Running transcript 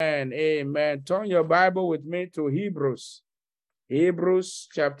Amen. Amen. Turn your Bible with me to Hebrews. Hebrews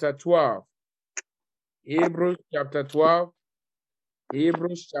chapter 12. Hebrews chapter 12.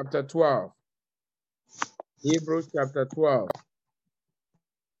 Hebrews chapter 12. Hebrews chapter 12.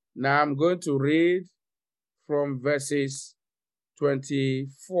 Now I'm going to read from verses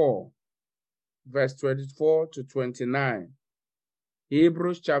 24. Verse 24 to 29.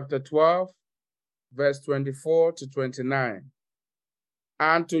 Hebrews chapter 12, verse 24 to 29.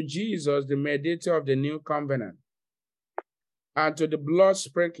 And to Jesus, the mediator of the new covenant, and to the blood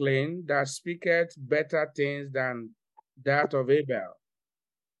sprinkling that speaketh better things than that of Abel.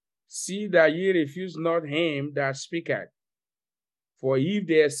 See that ye refuse not him that speaketh. For if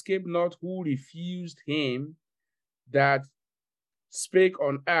they escape not who refused him that spake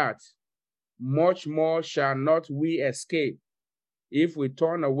on earth, much more shall not we escape, if we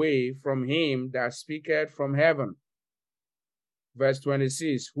turn away from him that speaketh from heaven. Verse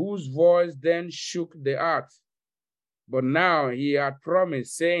 26, whose voice then shook the earth. But now he had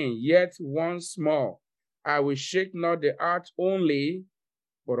promised, saying, yet once more, I will shake not the earth only,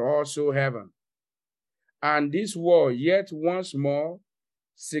 but also heaven. And this word, yet once more,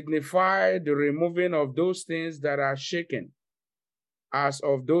 signified the removing of those things that are shaken, as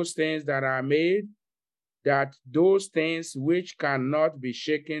of those things that are made, that those things which cannot be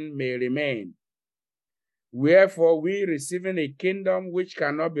shaken may remain. Wherefore we, receiving a kingdom which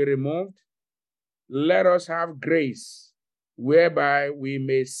cannot be removed, let us have grace, whereby we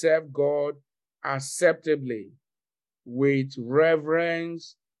may serve God acceptably, with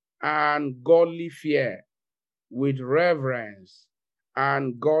reverence and godly fear, with reverence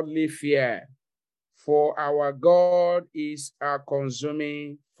and godly fear. For our God is a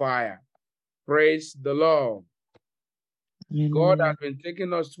consuming fire. Praise the Lord. God has been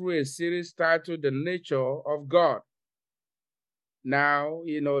taking us through a series titled The Nature of God. Now,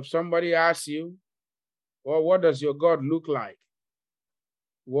 if somebody asks you, well, what does your God look like?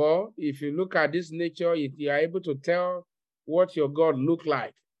 Well, if you look at this nature, if you are able to tell what your God looks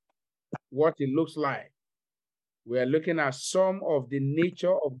like, what it looks like, we are looking at some of the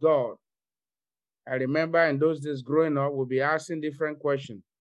nature of God. I remember in those days growing up, we'll be asking different questions.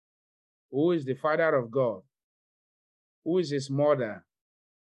 Who is the father of God? Who is his mother?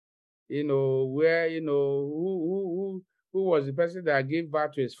 Where, who was the person that gave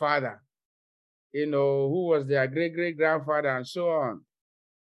birth to his father? Who was their great-great-grandfather, and so on.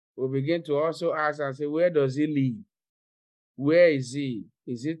 We begin to also ask and say, where does he live? Where is he?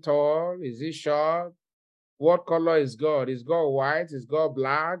 Is he tall? Is he short? What color is God? Is God white? Is God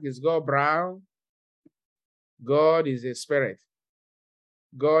black? Is God brown? God is a spirit.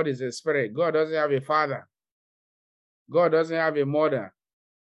 God is a spirit. God doesn't have a father. God doesn't have a mother.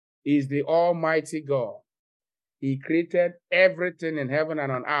 He is the Almighty God. He created everything in heaven and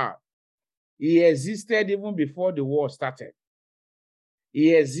on earth. He existed even before the world started.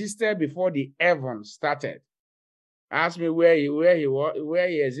 He existed before the heavens started. Ask me where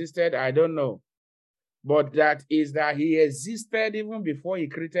he existed, I don't know. But that is that he existed even before he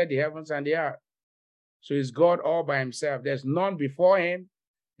created the heavens and the earth. So he's God all by himself. There's none before him.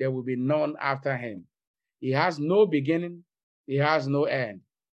 There will be none after him. He has no beginning. He has no end.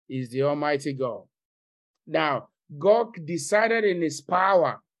 He's the Almighty God. Now, God decided in his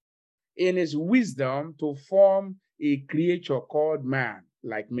power, in his wisdom, to form a creature called man,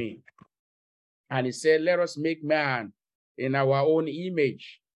 like me. And he said, let us make man in our own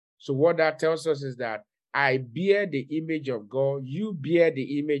image. So what that tells us is that I bear the image of God, you bear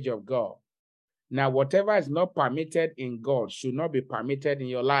the image of God. Now, whatever is not permitted in God should not be permitted in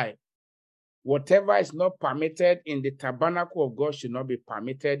your life. Whatever is not permitted in the tabernacle of God should not be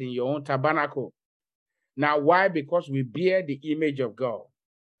permitted in your own tabernacle. Now, why? Because we bear the image of God.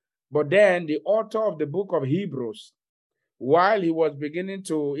 But then the author of the book of Hebrews, while he was beginning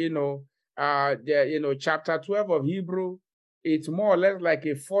to, chapter 12 of Hebrew, it's more or less like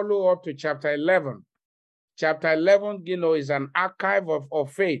a follow-up to chapter 11. Chapter 11, is an archive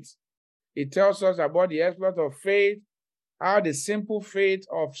of faith. It tells us about the exploit of faith, how the simple faith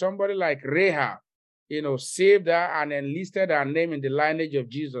of somebody like Rahab, saved her and enlisted her name in the lineage of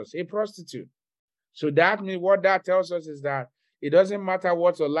Jesus, a prostitute. So that means what that tells us is that it doesn't matter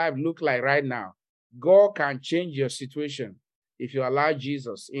what your life looks like right now. God can change your situation if you allow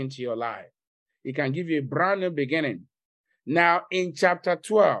Jesus into your life. He can give you a brand new beginning. Now, in chapter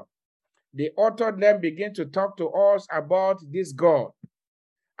 12, the author then begins to talk to us about this God.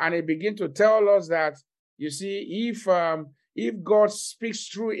 And he begins to tell us that, you see, if God speaks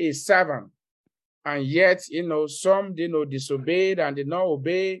through a servant, and yet, some, disobeyed and did not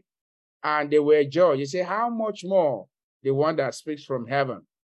obey, and they were judged. You say, how much more the one that speaks from heaven?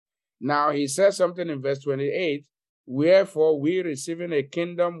 Now he says something in verse 28, wherefore we receiving a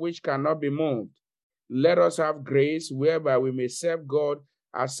kingdom which cannot be moved, let us have grace whereby we may serve God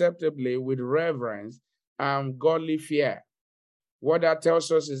acceptably with reverence and godly fear. What that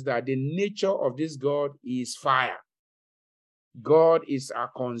tells us is that the nature of this God is fire. God is a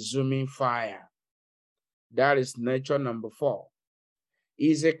consuming fire. That is nature number 4.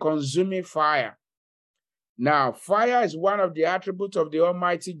 He's a consuming fire. Now, fire is one of the attributes of the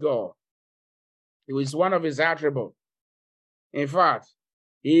Almighty God. It is one of his attributes. In fact,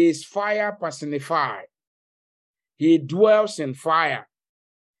 he is fire personified. He dwells in fire.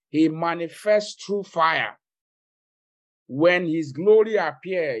 He manifests through fire. When his glory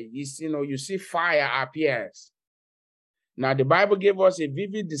appears, you see fire appears. Now, the Bible gave us a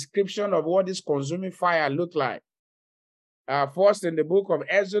vivid description of what this consuming fire looked like. First, in the book of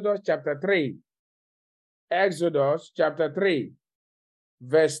Exodus, chapter 3. Exodus, chapter 3,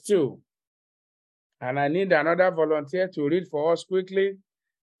 verse 2. And I need another volunteer to read for us quickly.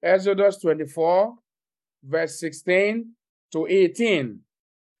 Exodus 24, verse 16 to 18.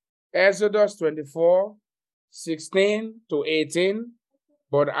 Exodus 24, 16 to 18.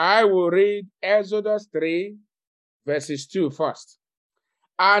 But I will read Exodus 3, verses 2 first.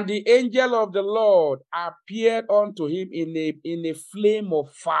 And the angel of the Lord appeared unto him in a flame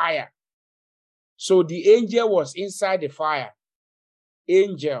of fire. So the angel was inside the fire.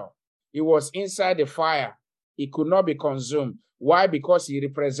 Angel, he was inside the fire. He could not be consumed. Why? Because he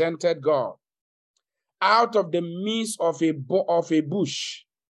represented God. Out of the midst of a bush.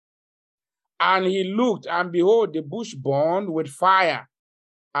 And he looked, and behold, the bush burned with fire,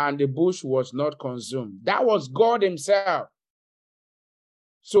 and the bush was not consumed. That was God himself.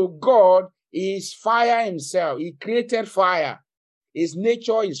 So God is fire himself. He created fire. His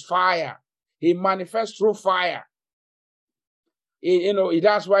nature is fire. He manifests through fire.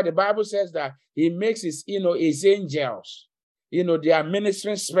 That's why the Bible says that he makes his angels, they are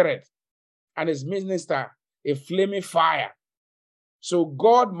ministering spirit, and his minister a flaming fire. So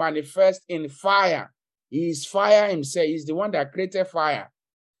God manifests in fire. He is fire himself. He's the one that created fire.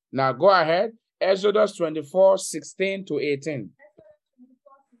 Now go ahead. Exodus 24, 16 to 18.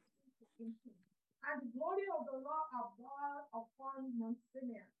 And the glory of the Lord abode upon Mount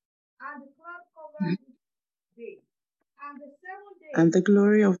Sinai, and the cloud covered the day. And the 7 days. And the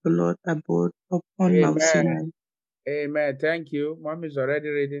glory of the Lord abode upon Mount Sinai. Amen. Thank you. Mom is already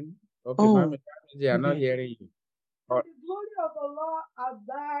reading. Okay, Mom, they are not hearing you. And the glory of the Lord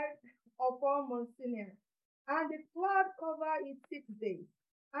abode upon Mount Sinai, and the cloud covered it 6 days.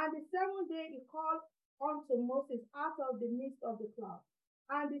 And the 7th day he called unto Moses out of the midst of the cloud.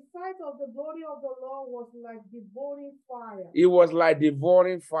 And the sight of the glory of the Lord was like devouring fire. It was like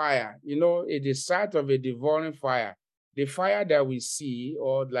devouring fire. The sight of a devouring fire. The fire that we see,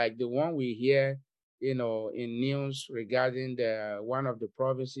 or like the one we hear, in news regarding one of the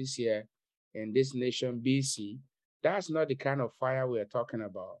provinces here in this nation, BC, that's not the kind of fire we are talking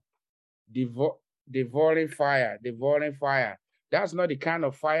about. Devouring fire. That's not the kind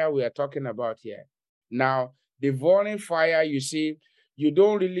of fire we are talking about here. Now, devouring fire, you see, you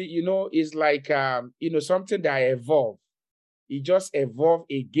don't really, it's like, something that evolved. It just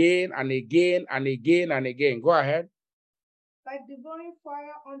evolved again and again and again and again. Go ahead. Like devouring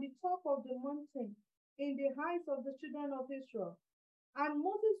fire on the top of the mountain in the heights of the children of Israel. And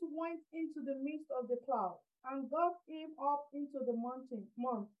Moses went into the midst of the cloud, and God came up into the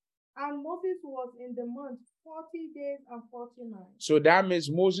mount. And Moses was in the mount 40 days and 40 nights. So that means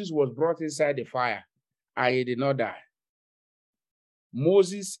Moses was brought inside the fire, and he did not die.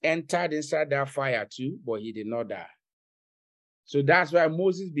 Moses entered inside that fire too, but he did not die. So that's why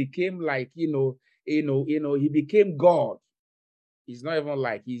Moses became like, he became God. He's not even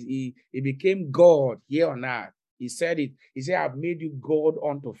like, he became God here on earth. He said it. He said, I've made you God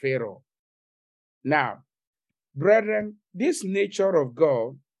unto Pharaoh. Now, brethren, this nature of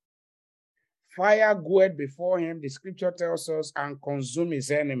God, fire goeth before him, the scripture tells us, and consume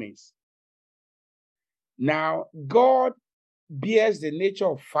his enemies. Now, God bears the nature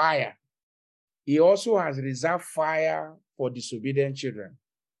of fire. He also has reserved fire for disobedient children.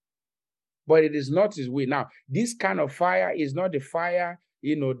 But it is not his way. Now, this kind of fire is not the fire,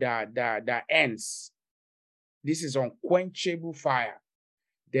 that ends. This is unquenchable fire.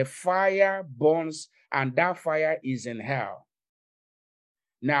 The fire burns, and that fire is in hell.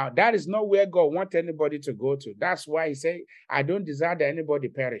 Now, that is not where God wants anybody to go to. That's why he said, I don't desire that anybody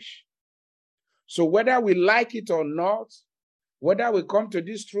perish. So whether we like it or not, whether we come to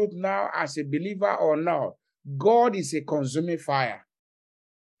this truth now as a believer or not, God is a consuming fire.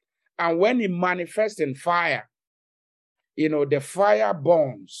 And when he manifests in fire, the fire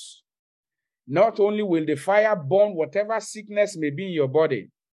burns. Not only will the fire burn whatever sickness may be in your body,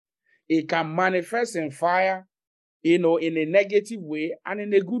 it can manifest in fire, in a negative way and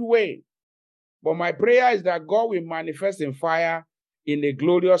in a good way. But my prayer is that God will manifest in fire in a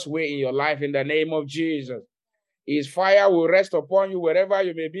glorious way in your life in the name of Jesus. His fire will rest upon you wherever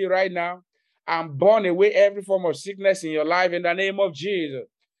you may be right now and burn away every form of sickness in your life in the name of Jesus.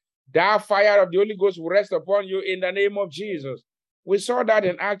 That fire of the Holy Ghost will rest upon you in the name of Jesus. We saw that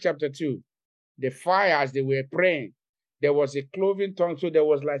in Acts chapter 2. The fire, as they were praying, there was a cloven tongue. So there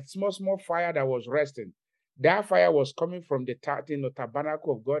was like small fire that was resting. That fire was coming from the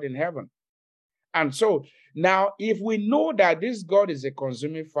tabernacle of God in heaven. And so now, if we know that this God is a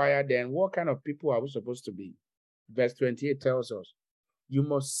consuming fire, then what kind of people are we supposed to be? Verse 28 tells us, you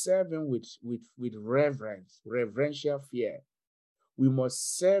must serve him with reverence, reverential fear. We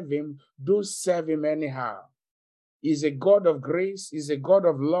must serve him. Don't serve him anyhow. He's a God of grace. He's a God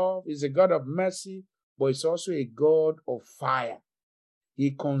of love. He's a God of mercy, but he's also a God of fire.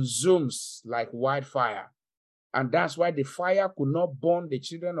 He consumes like wildfire. And that's why the fire could not burn the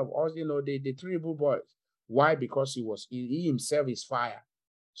children of us, the 3 Hebrew boys. Why? Because he himself is fire.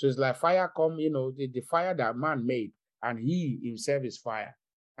 So it's like fire come, the fire that man made, and he himself is fire.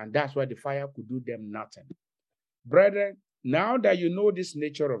 And that's why the fire could do them nothing. Brethren, now that you know this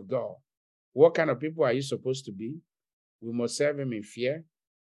nature of God, what kind of people are you supposed to be? We must serve him in fear.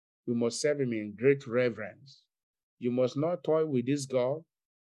 We must serve him in great reverence. You must not toy with this God.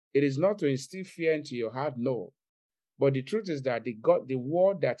 It is not to instill fear into your heart, no. But the truth is that the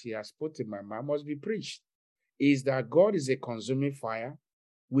word that he has put in my mouth must be preached. Is that God is a consuming fire.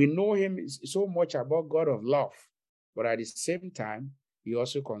 We know him so much about God of love, but at the same time, he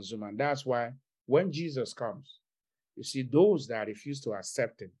also consumes. And that's why when Jesus comes, you see those that refuse to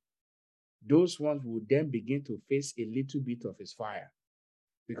accept him, those ones will then begin to face a little bit of his fire,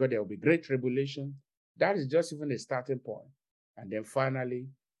 because there will be great tribulation. That is just even a starting point. And then finally,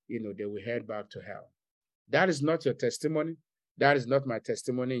 they will head back to hell. That is not your testimony. That is not my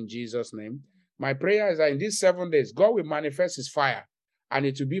testimony in Jesus' name. My prayer is that in these 7 days, God will manifest his fire, and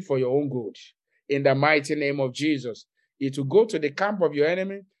it will be for your own good. In the mighty name of Jesus, it will go to the camp of your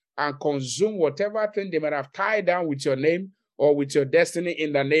enemy and consume whatever thing they might have tied down with your name or with your destiny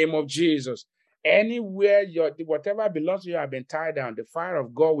in the name of Jesus. Anywhere whatever belongs to you have been tied down, the fire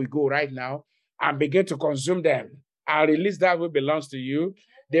of God will go right now and begin to consume them and release that which belongs to you.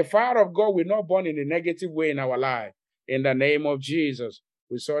 The fire of God will not burn in a negative way in our life. In the name of Jesus.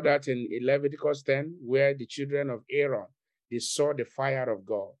 We saw that in Leviticus 10, where the children of Aaron, they saw the fire of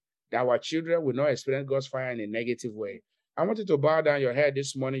God. That our children will not experience God's fire in a negative way. I want you to bow down your head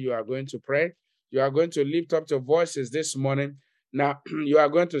this morning. You are going to pray. You are going to lift up your voices this morning. Now, you are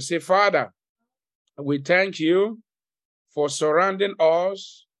going to say, Father, we thank you for surrounding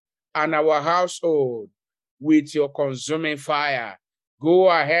us and our household with your consuming fire. Go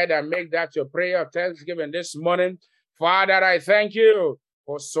ahead and make that your prayer of thanksgiving this morning. Father, I thank you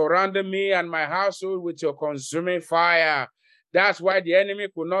for surrounding me and my household with your consuming fire. That's why the enemy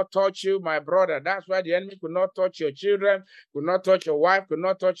could not touch you, my brother. That's why the enemy could not touch your children, could not touch your wife, could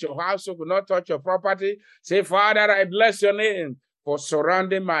not touch your household, could not touch your property. Say, Father, I bless your name for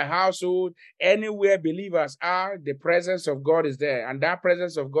surrounding my household. Anywhere believers are, the presence of God is there. And that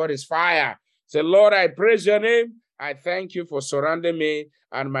presence of God is fire. Say, Lord, I praise your name. I thank you for surrounding me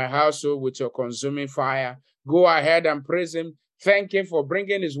and my household with your consuming fire. Go ahead and praise him. Thank him for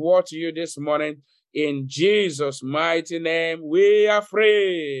bringing his word to you this morning. In Jesus' mighty name, we are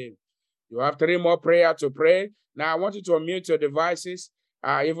free. You have 3 more prayers to pray. Now, I want you to unmute your devices,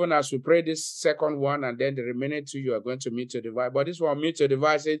 even as we pray this second one, and then the remaining 2, you are going to mute your device. But this one, mute your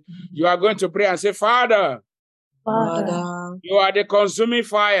devices. You are going to pray and say, Father, you are the consuming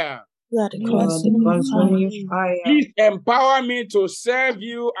fire. You are the consuming fire. Please empower me to serve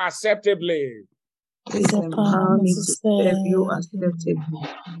you acceptably. Please empower me to serve you acceptably.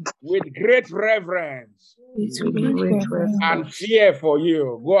 With great reverence And fear for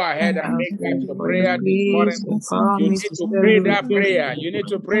you. Go ahead and make that your prayer this morning. You need to pray that prayer. You need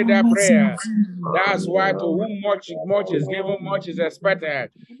to pray that prayer. That's why to whom much is given, much is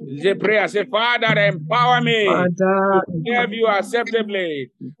expected. The prayer say, Father, empower me to serve you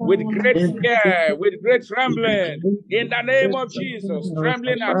acceptably with great fear, with great trembling, in the name of Jesus,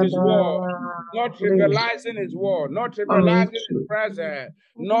 trembling at his word, not trivializing his word, not trivializing his presence,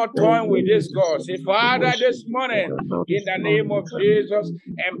 not toying with this God. Say, Father, this morning, in the name of Jesus,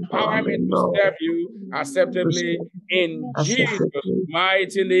 empower me to serve you acceptably in Jesus'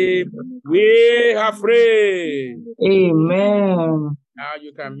 mighty name. We have prayed. Amen. Now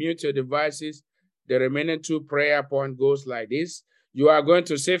you can mute your devices. The remaining 2 prayer point goes like this. You are going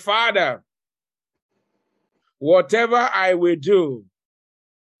to say, Father, whatever I will do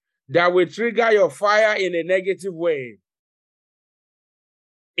that will trigger your fire in a negative way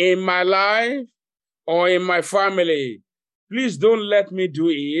in my life or in my family, please don't let me do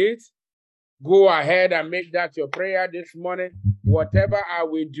it. Go ahead and make that your prayer this morning. Whatever I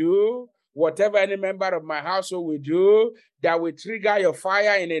will do, whatever any member of my household will do that will trigger your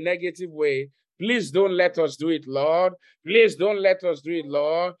fire in a negative way, please don't let us do it, Lord. Please don't let us do it,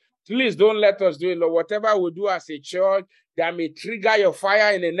 Lord. Please don't let us do it, Lord. Whatever we do as a church that may trigger your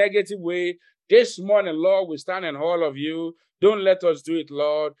fire in a negative way, this morning, Lord, we stand in all of you. Don't let us do it,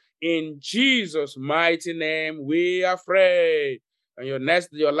 Lord. In Jesus' mighty name, we are prayed. And your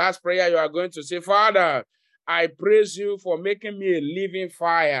last prayer, you are going to say, Father, I praise you for making me a living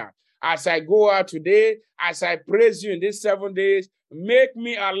fire. As I go out today, as I praise you in these 7 days, make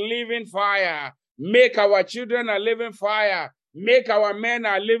me a living fire. Make our children a living fire. Make our men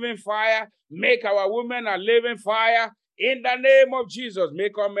a living fire. Make our women a living fire. In the name of Jesus,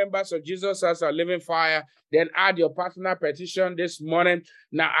 make all members of Jesus as a living fire. Then add your personal petition this morning.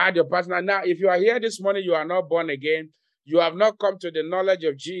 Now add your personal. Now, if you are here this morning, you are not born again. You have not come to the knowledge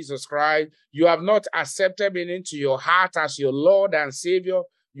of Jesus Christ. You have not accepted him into your heart as your Lord and Savior.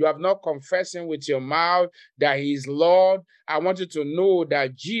 You have not confessed him with your mouth that he is Lord. I want you to know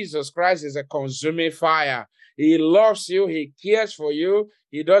that Jesus Christ is a consuming fire. He loves you. He cares for you.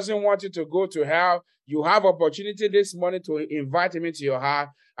 He doesn't want you to go to hell. You have opportunity this morning to invite him into your heart.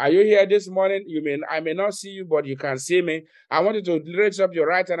 Are you here this morning? I may not see you, but you can see me. I want you to raise up your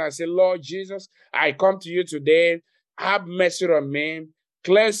right hand and say, Lord Jesus, I come to you today. Have mercy on me,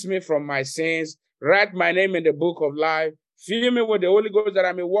 cleanse me from my sins, write my name in the book of life, fill me with the Holy Ghost that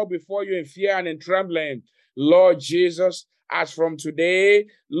I may walk before you in fear and in trembling. Lord Jesus, as from today,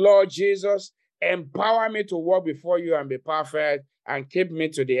 Lord Jesus, empower me to walk before you and be perfect and keep me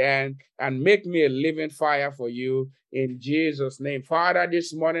to the end and make me a living fire for you in Jesus' name. Father,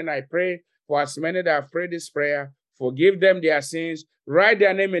 this morning I pray for as many that have prayed this prayer, forgive them their sins, write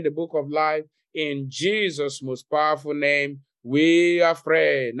their name in the book of life. In Jesus' most powerful name, we have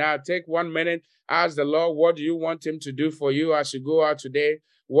prayed. Now take 1 minute, ask the Lord, what do you want him to do for you as you go out today?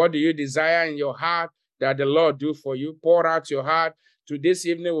 What do you desire in your heart that the Lord do for you? Pour out your heart. To this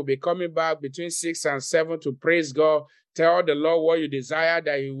evening, we'll be coming back between 6 and 7 to praise God. Tell the Lord what you desire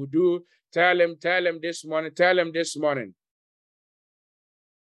that he will do. Tell him this morning, tell him this morning.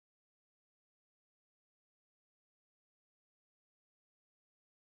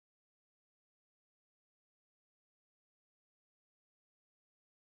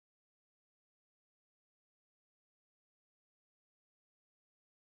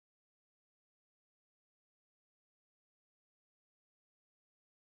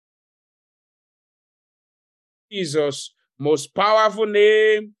 Jesus' most powerful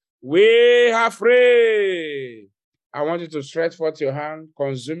name, we have prayed. I want you to stretch forth your hand.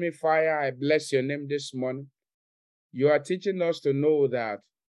 Consuming fire, I bless your name this morning. You are teaching us to know that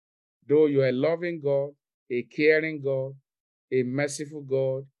though you are a loving God, a caring God, a merciful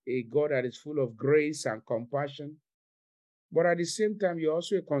God, a God that is full of grace and compassion, but at the same time, you're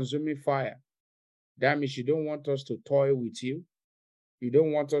also a consuming fire. That means you don't want us to toy with you. You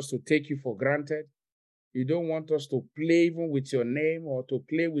don't want us to take you for granted. You don't want us to play even with your name or to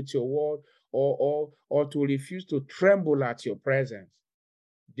play with your word or to refuse to tremble at your presence.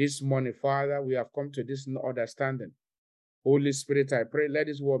 This morning, Father, we have come to this understanding. Holy Spirit, I pray, let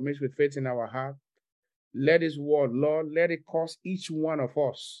this word mix with faith in our heart. Let this word, Lord, let it cause each one of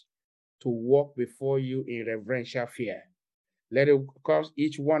us to walk before you in reverential fear. Let it cause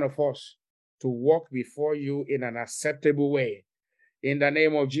each one of us to walk before you in an acceptable way. In the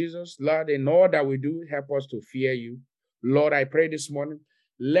name of Jesus, Lord, in all that we do, help us to fear you. Lord, I pray this morning,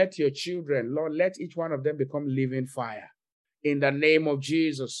 let your children, Lord, let each one of them become living fire. In the name of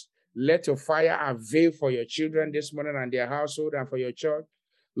Jesus, let your fire avail for your children this morning and their household and for your church.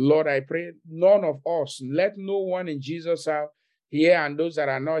 Lord, I pray none of us, let no one in Jesus' house here and those that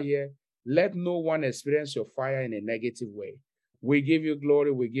are not here, let no one experience your fire in a negative way. We give you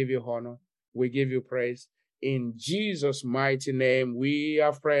glory, we give you honor, we give you praise. In Jesus' mighty name, we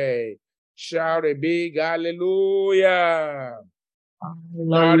have prayed. Shout a big hallelujah.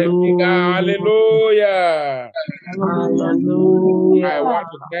 Hallelujah. Hallelujah. I want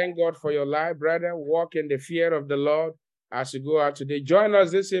to thank God for your life, brother. Walk in the fear of the Lord as you go out today. Join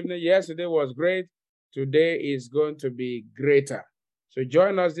us this evening. Yesterday was great. Today is going to be greater. So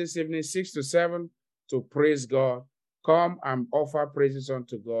join us this evening, 6 to 7, to praise God. Come and offer praises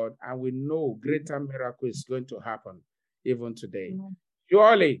unto God, and we know greater miracle is going to happen even today.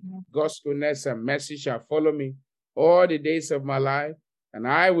 Surely God's goodness and mercy shall follow me all the days of my life, and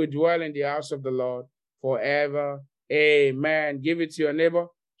I will dwell in the house of the Lord forever. Amen. Give it to your neighbor.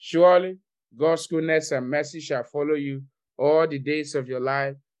 Surely God's goodness and mercy shall follow you all the days of your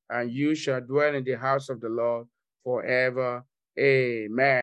life, and you shall dwell in the house of the Lord forever. Amen.